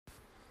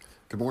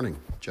Good morning.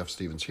 Jeff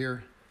Stevens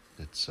here.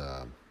 It's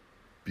a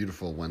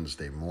beautiful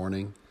Wednesday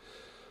morning.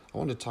 I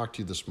want to talk to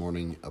you this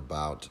morning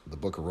about the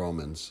book of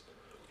Romans.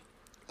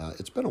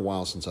 It's been a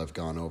while since I've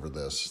gone over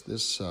this.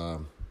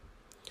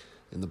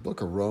 In the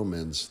book of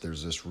Romans,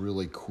 there's this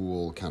really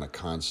cool kind of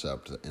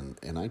concept,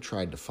 and I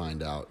tried to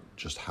find out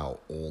just how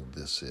old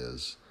this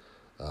is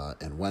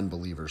and when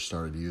believers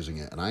started using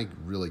it, and I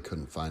really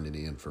couldn't find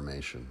any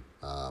information.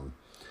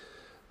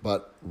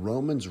 But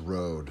Romans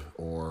Road,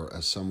 or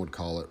as some would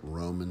call it,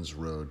 Romans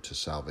Road to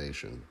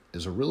Salvation,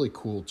 is a really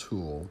cool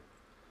tool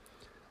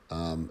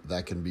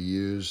that can be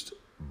used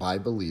by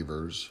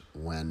believers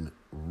when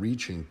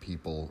reaching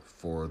people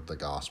for the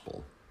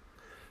gospel.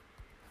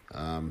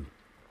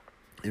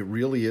 It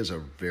really is a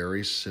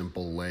very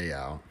simple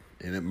layout,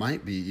 and it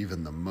might be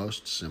even the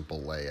most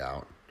simple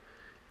layout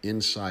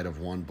inside of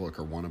one book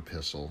or one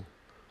epistle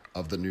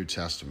of the New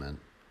Testament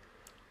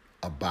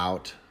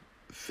about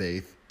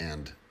faith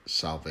and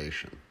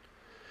salvation.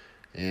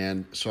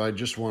 And so I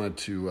just wanted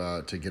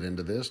to get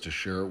into this, to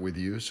share it with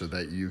you so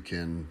that you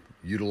can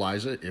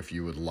utilize it if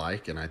you would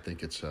like. And I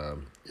think it's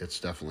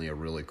definitely a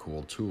really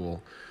cool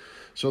tool.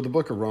 So the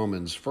book of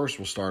Romans, first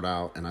we'll start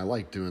out, and I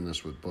like doing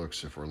this with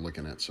books if we're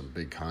looking at some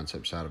big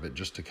concepts out of it,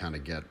 just to kind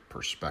of get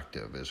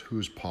perspective, is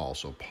who's Paul?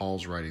 So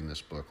Paul's writing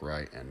this book,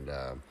 right? And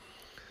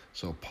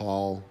so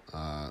Paul,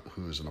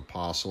 who is an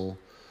apostle,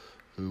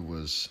 who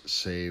was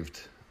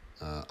saved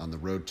on the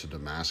road to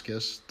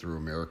Damascus through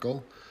a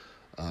miracle.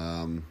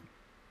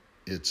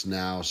 It's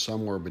now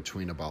somewhere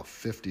between about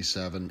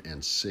 57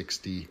 and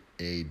 60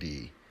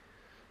 AD.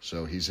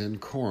 So he's in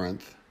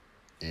Corinth,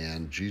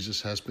 and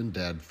Jesus has been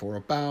dead for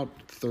about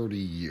 30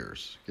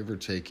 years, give or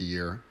take a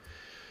year.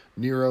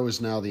 Nero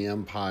is now the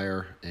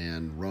empire,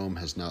 and Rome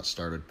has not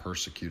started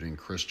persecuting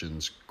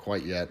Christians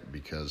quite yet,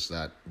 because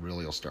that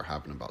really will start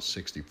happening about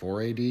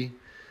 64 AD.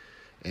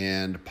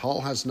 And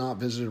Paul has not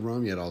visited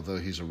Rome yet, although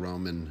he's a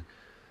Roman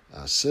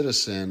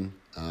citizen,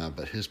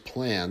 but his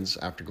plans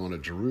after going to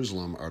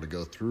Jerusalem are to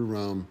go through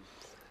Rome,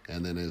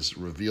 and then is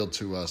revealed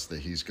to us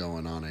that he's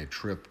going on a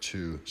trip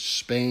to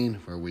Spain,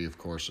 where we of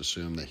course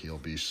assume that he'll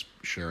be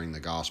sharing the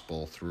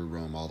gospel through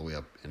Rome all the way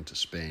up into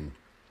Spain.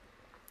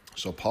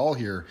 So Paul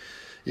here,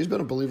 he's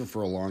been a believer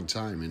for a long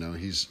time.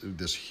 He's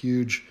this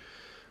huge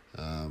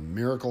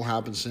miracle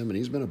happens to him, and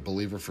he's been a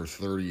believer for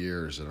 30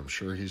 years, and I'm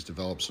sure he's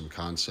developed some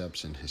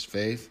concepts in his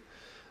faith,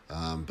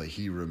 but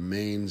he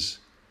remains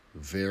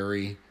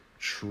very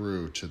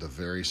true to the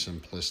very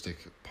simplistic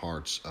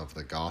parts of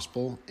the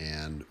gospel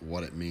and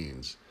what it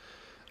means.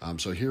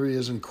 So here he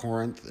is in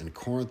Corinth, and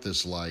Corinth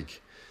is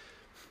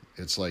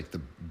it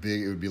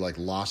would be like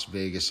Las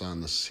Vegas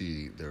on the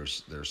sea.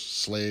 There's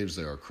slaves,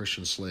 there are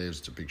Christian slaves,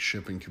 it's a big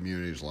shipping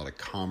community, there's a lot of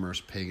commerce,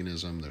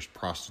 paganism, there's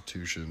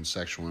prostitution,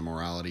 sexual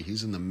immorality.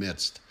 He's in the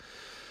midst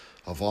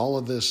of all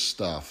of this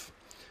stuff,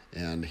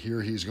 and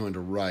here he's going to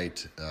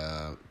write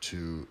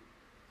to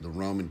the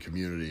Roman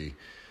community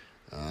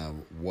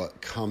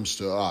what comes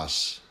to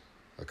us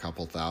a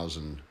couple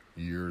thousand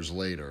years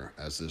later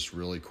as this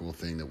really cool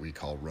thing that we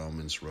call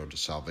Romans Road to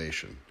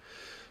Salvation.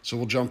 So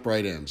we'll jump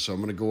right in. So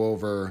I'm going to go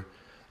over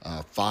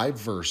 5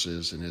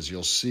 verses, and as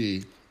you'll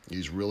see,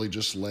 these really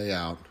just lay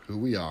out who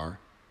we are,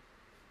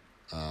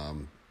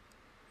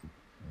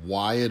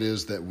 why it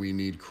is that we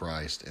need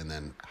Christ, and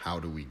then how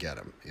do we get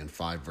him in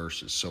 5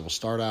 verses. So we'll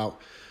start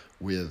out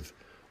with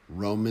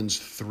Romans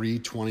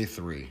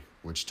 3:23,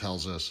 which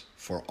tells us,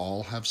 "For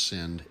all have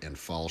sinned and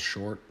fall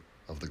short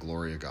of the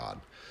glory of God."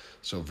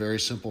 So very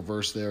simple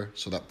verse there.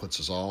 So that puts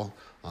us all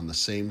on the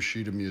same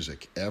sheet of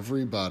music.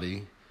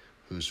 Everybody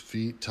whose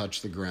feet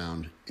touch the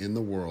ground in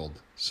the world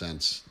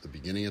since the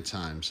beginning of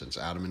time, since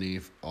Adam and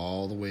Eve,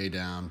 all the way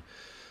down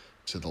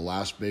to the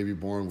last baby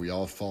born, we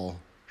all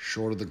fall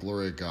short of the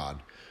glory of God,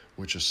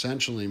 which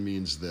essentially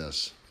means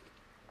this: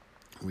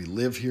 we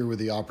live here with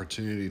the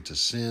opportunity to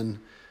sin,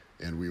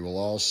 and we will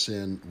all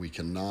sin. We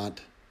cannot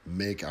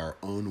make our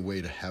own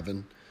way to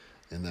heaven,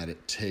 and that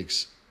it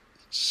takes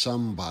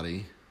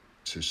somebody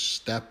to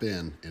step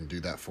in and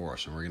do that for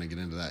us. And we're going to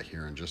get into that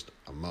here in just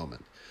a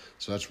moment.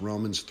 So that's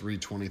Romans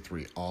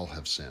 3:23, all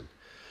have sinned.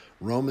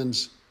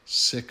 Romans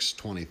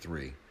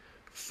 6:23,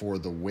 "For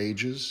the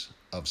wages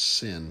of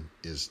sin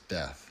is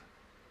death,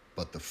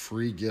 but the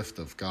free gift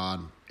of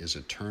God is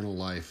eternal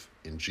life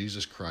in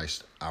Jesus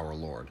Christ our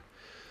Lord."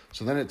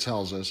 So then it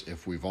tells us,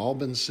 if we've all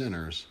been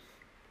sinners,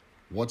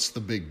 what's the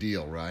big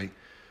deal, right?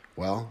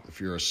 Well, if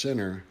you're a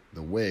sinner,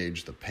 the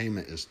wage, the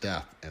payment is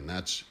death, and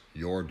that's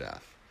your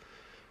death.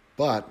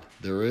 But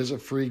there is a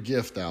free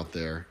gift out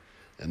there,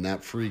 and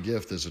that free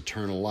gift is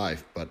eternal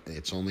life, but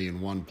it's only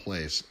in one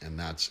place, and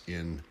that's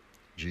in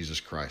Jesus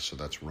Christ. So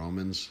that's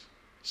Romans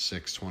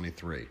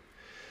 6:23.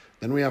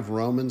 Then we have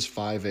Romans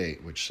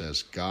 5:8, which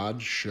says,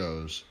 "God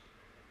shows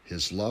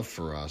his love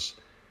for us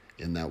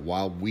in that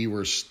while we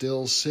were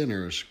still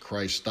sinners,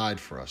 Christ died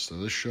for us." So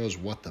this shows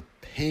what the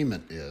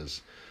payment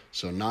is.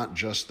 So not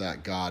just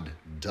that God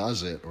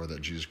does it or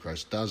that Jesus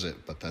Christ does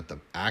it, but that the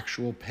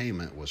actual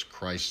payment was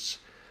Christ's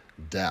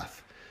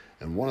death.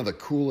 And one of the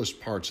coolest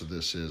parts of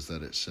this is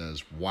that it says,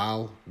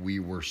 while we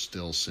were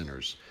still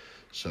sinners.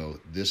 So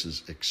this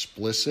is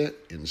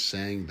explicit in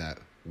saying that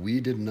we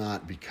did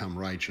not become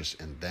righteous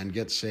and then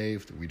get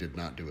saved. We did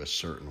not do a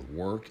certain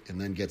work and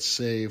then get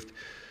saved.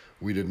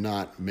 We did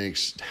not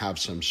have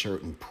some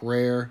certain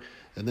prayer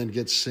and then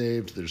get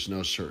saved. There's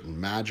no certain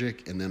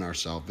magic and then our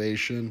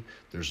salvation.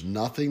 There's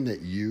nothing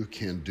that you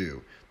can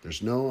do.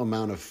 There's no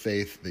amount of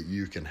faith that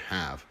you can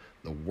have.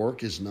 The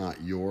work is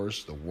not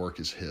yours. The work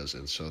is his.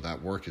 And so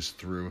that work is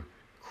through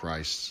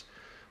Christ's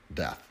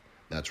death.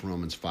 That's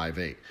Romans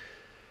 5:8.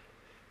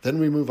 Then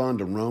we move on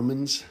to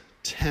Romans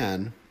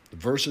 10,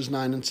 verses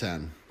 9 and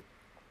 10.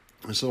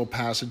 This little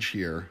passage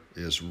here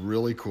is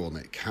really cool, and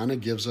it kind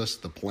of gives us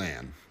the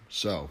plan.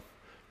 So,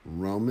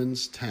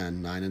 Romans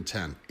 10, 9 and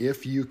 10.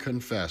 If you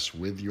confess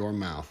with your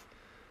mouth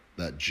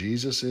that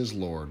Jesus is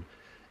Lord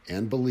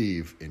and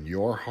believe in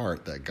your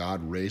heart that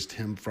God raised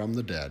him from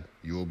the dead,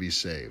 you will be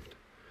saved.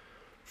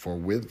 For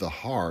with the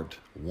heart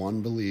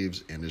one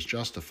believes and is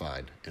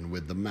justified, and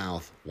with the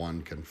mouth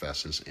one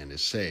confesses and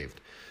is saved.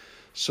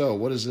 So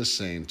what is this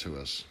saying to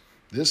us?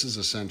 This is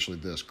essentially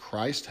this.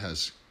 Christ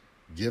has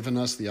given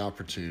us the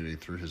opportunity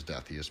through his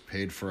death. He has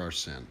paid for our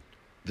sin.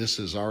 This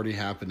has already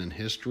happened in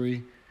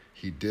history.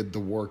 He did the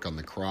work on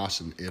the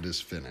cross and it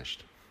is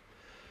finished.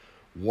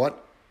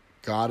 What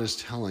God is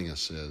telling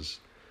us is,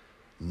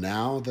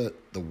 now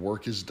that the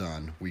work is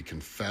done, we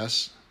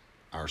confess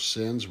our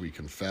sins, we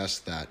confess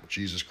that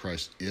Jesus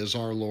Christ is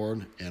our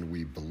Lord, and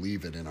we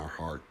believe it in our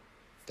heart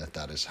that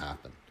that has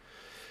happened.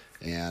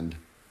 And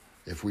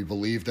if we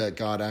believe that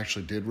God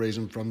actually did raise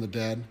him from the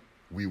dead,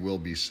 we will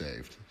be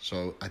saved.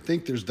 So I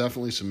think there's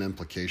definitely some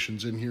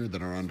implications in here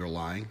that are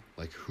underlying,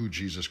 like who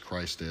Jesus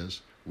Christ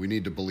is. We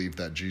need to believe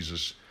that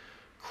Jesus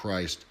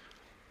Christ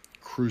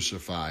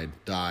crucified,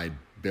 died,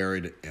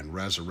 buried, and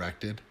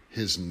resurrected.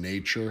 His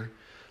nature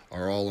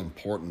are all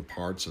important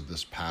parts of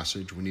this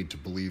passage. We need to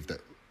believe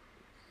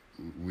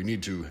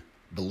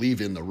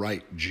in the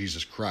right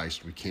Jesus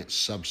Christ. We can't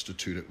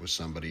substitute it with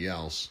somebody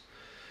else.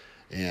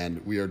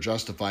 And we are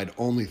justified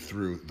only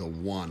through the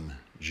one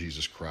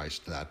Jesus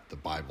Christ that the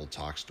Bible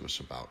talks to us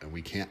about. And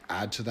we can't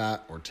add to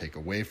that or take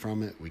away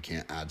from it. We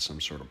can't add some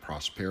sort of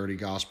prosperity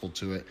gospel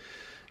to it.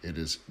 It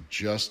is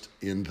just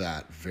in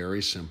that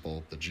very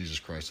simple, the Jesus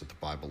Christ that the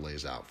Bible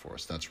lays out for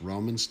us. That's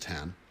Romans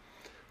 10,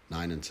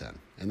 9 and 10.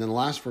 And then the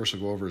last verse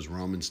I'll go over is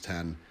Romans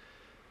 10,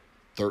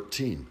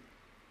 13.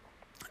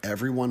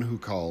 Everyone who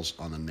calls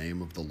on the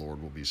name of the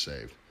Lord will be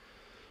saved.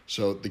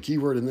 So the key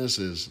word in this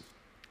is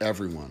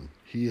everyone.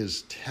 He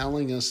is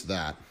telling us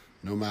that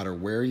no matter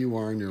where you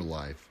are in your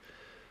life,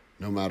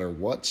 no matter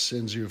what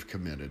sins you have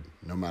committed,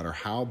 no matter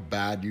how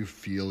bad you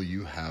feel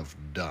you have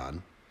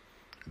done,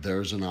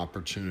 there's an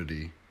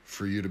opportunity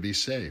for you to be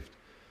saved.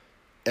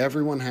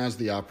 Everyone has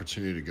the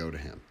opportunity to go to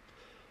him.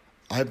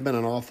 I've been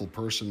an awful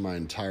person my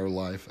entire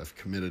life. I've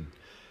committed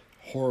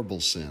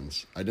horrible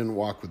sins. I didn't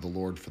walk with the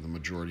Lord for the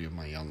majority of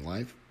my young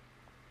life.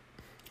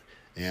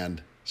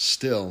 And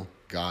still,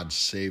 God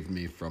saved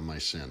me from my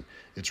sin.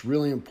 It's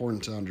really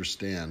important to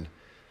understand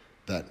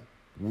that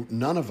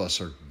none of us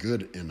are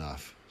good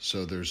enough.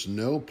 So there's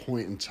no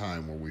point in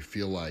time where we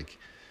feel like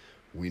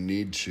we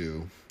need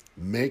to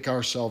make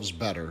ourselves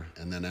better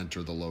and then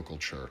enter the local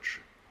church,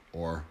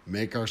 or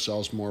make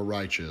ourselves more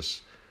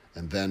righteous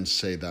and then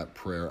say that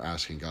prayer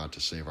asking God to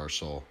save our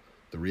soul.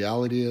 The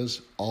reality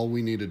is, all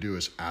we need to do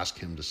is ask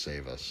him to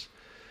save us,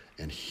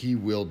 and he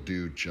will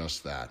do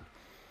just that.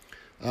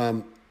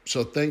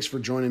 So thanks for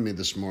joining me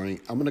this morning.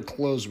 I'm going to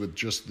close with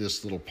just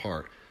this little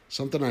part,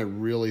 something I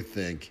really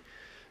think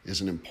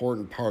is an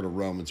important part of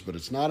Romans, but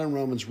it's not in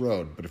Romans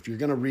Road. But if you're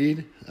going to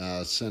read,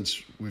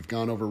 since we've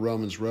gone over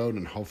Romans Road,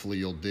 and hopefully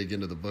you'll dig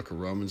into the book of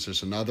Romans,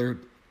 there's another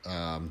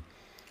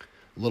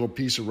little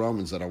piece of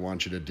Romans that I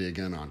want you to dig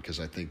in on,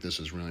 because I think this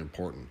is really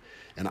important.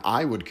 And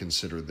I would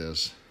consider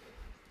this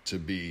to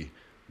be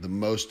the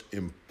most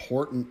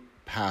important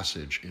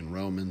passage in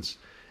Romans,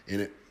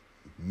 and it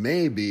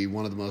may be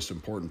one of the most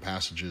important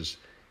passages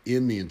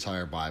in the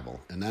entire Bible.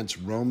 And that's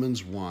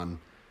Romans 1,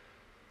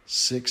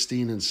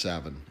 16 and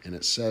 7. And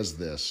it says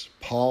this,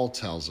 Paul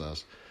tells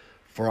us,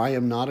 "For I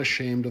am not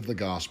ashamed of the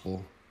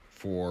gospel,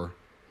 for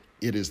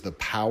it is the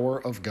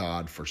power of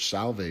God for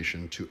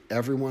salvation to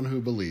everyone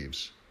who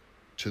believes,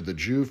 to the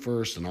Jew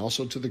first and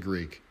also to the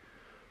Greek.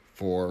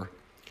 For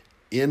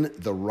in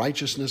the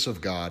righteousness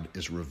of God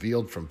is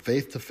revealed from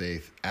faith to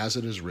faith, as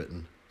it is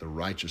written, the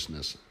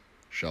righteousness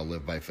shall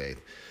live by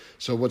faith."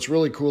 So what's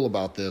really cool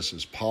about this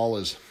is Paul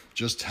is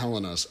just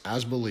telling us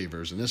as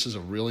believers, and this is a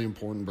really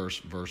important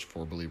verse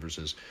for believers,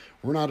 is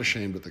we're not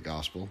ashamed of the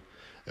gospel,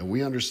 and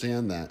we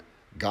understand that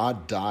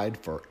God died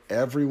for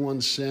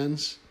everyone's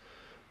sins,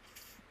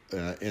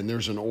 and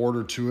there's an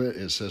order to it.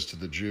 It says to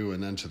the Jew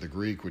and then to the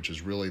Greek, which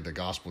is really the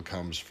gospel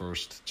comes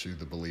first to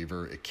the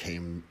believer. It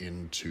came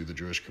into the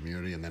Jewish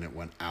community, and then it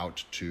went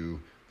out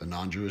to the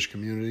non-Jewish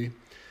community.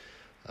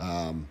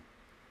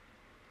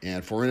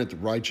 And for in it the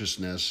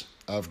righteousness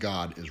of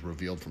God is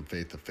revealed from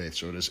faith to faith.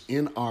 So it is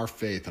in our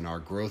faith and our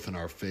growth in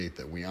our faith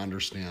that we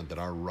understand that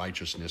our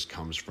righteousness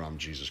comes from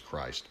Jesus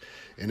Christ.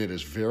 And it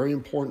is very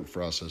important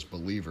for us as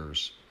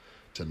believers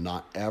to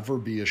not ever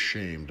be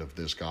ashamed of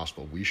this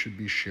gospel. We should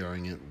be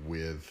sharing it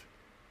with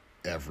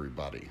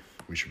everybody.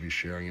 We should be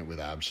sharing it with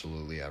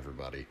absolutely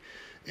everybody.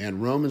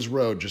 And Romans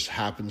Road just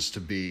happens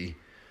to be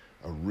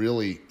a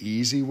really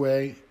easy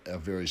way, a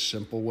very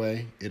simple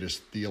way. It is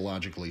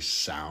theologically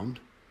sound.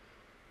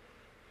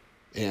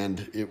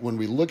 And when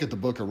we look at the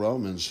book of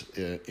Romans,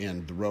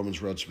 and the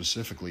Romans Road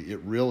specifically, it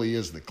really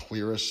is the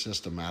clearest,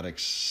 systematic,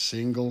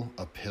 single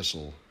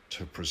epistle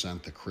to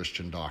present the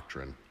Christian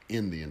doctrine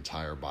in the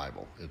entire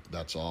Bible.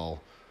 That's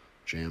all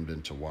jammed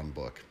into one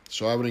book.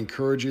 So I would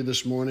encourage you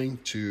this morning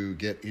to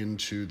get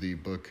into the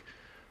book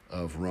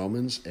of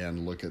Romans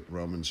and look at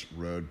Romans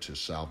Road to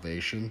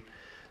Salvation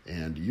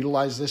and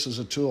utilize this as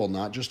a tool,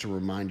 not just to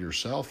remind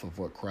yourself of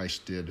what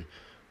Christ did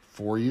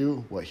for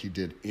you, what he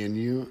did in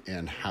you,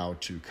 and how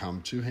to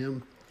come to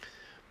him,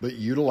 but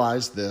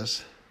utilize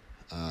this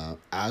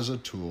as a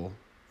tool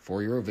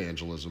for your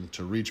evangelism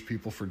to reach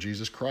people for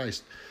Jesus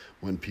Christ.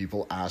 When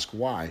people ask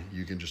why,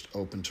 you can just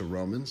open to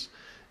Romans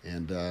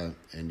and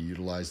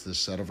utilize this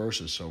set of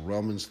verses. So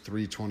Romans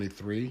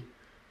 3:23,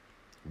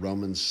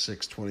 Romans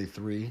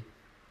 6:23,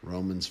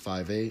 Romans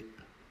 5:8,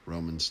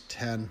 Romans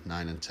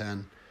 10:9 and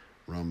 10,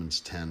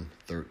 Romans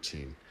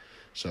 10:13.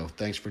 So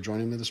thanks for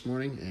joining me this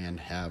morning, and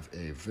have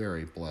a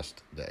very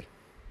blessed day.